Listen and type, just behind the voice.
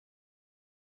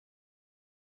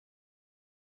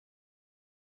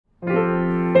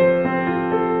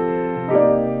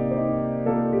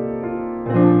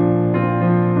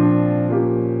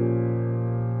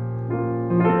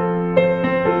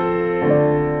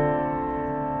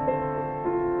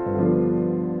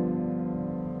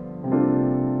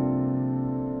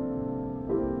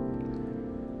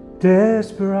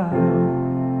Desperado,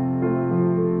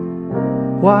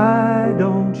 why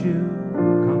don't you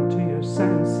come to your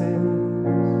senses?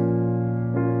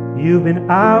 You've been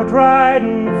out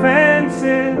riding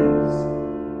fences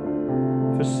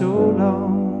for so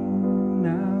long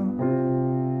now.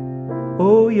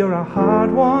 Oh, you're a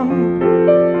hard one.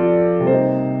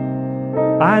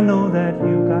 I know that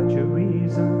you've got your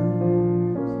reasons.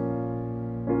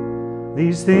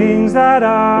 These things that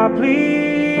are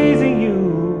pleasing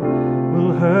you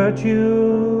will hurt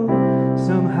you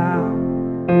somehow.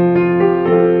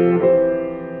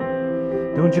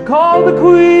 Don't you call the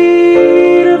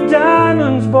Queen of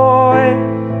Diamonds, boy.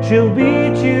 She'll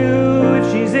beat you if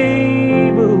she's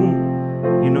able.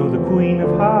 You know the Queen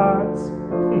of Hearts,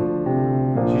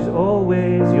 she's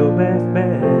always your best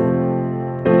bet.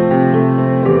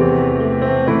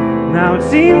 Now it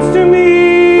seems to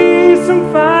me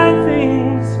some fine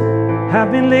things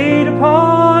have been laid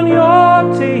upon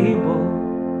your table,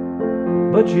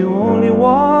 but you only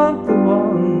want the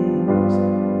ones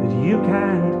that you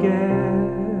can't get.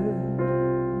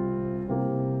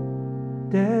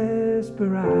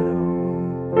 Desperado,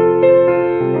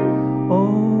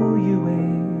 oh, you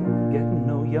ain't getting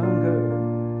no younger.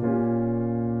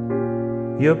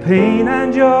 Your pain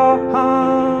and your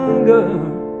hunger,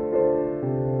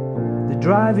 they're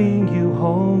driving you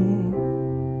home.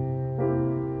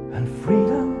 And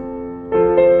freedom,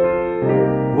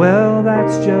 well,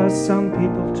 that's just some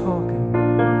people talking.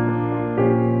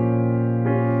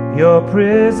 Your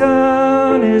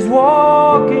prison is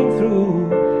walking through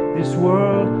this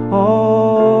world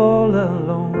all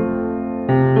alone.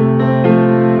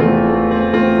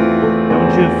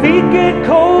 Don't your feet get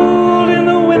cold in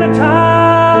the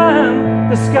wintertime?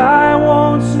 The sky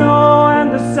won't snow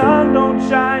and the sun don't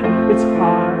shine. It's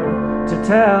hard to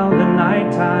tell the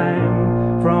nighttime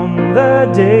from the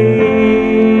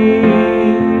day.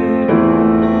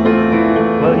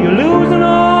 Well, you're losing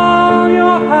all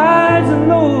your highs and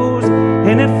lows.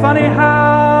 Ain't it funny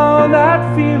how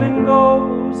that feeling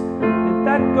goes? If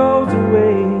that goes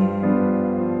away,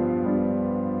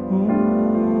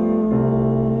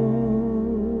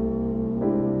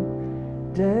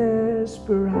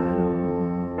 desperado,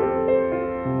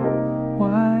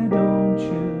 why don't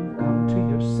you come to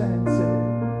your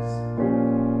senses?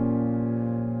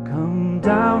 Come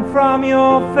down from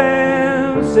your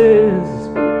fences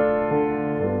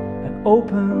and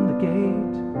open the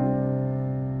gate.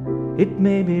 It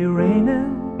may be raining,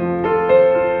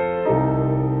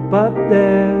 but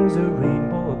there's a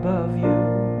rainbow above you.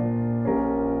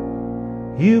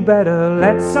 You better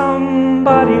let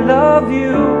somebody love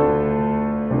you.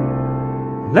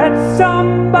 Let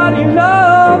somebody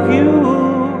love you.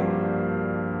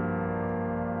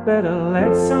 Better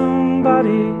let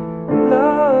somebody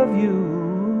love you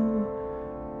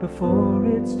before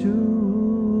it's too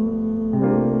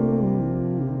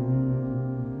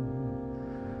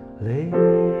late.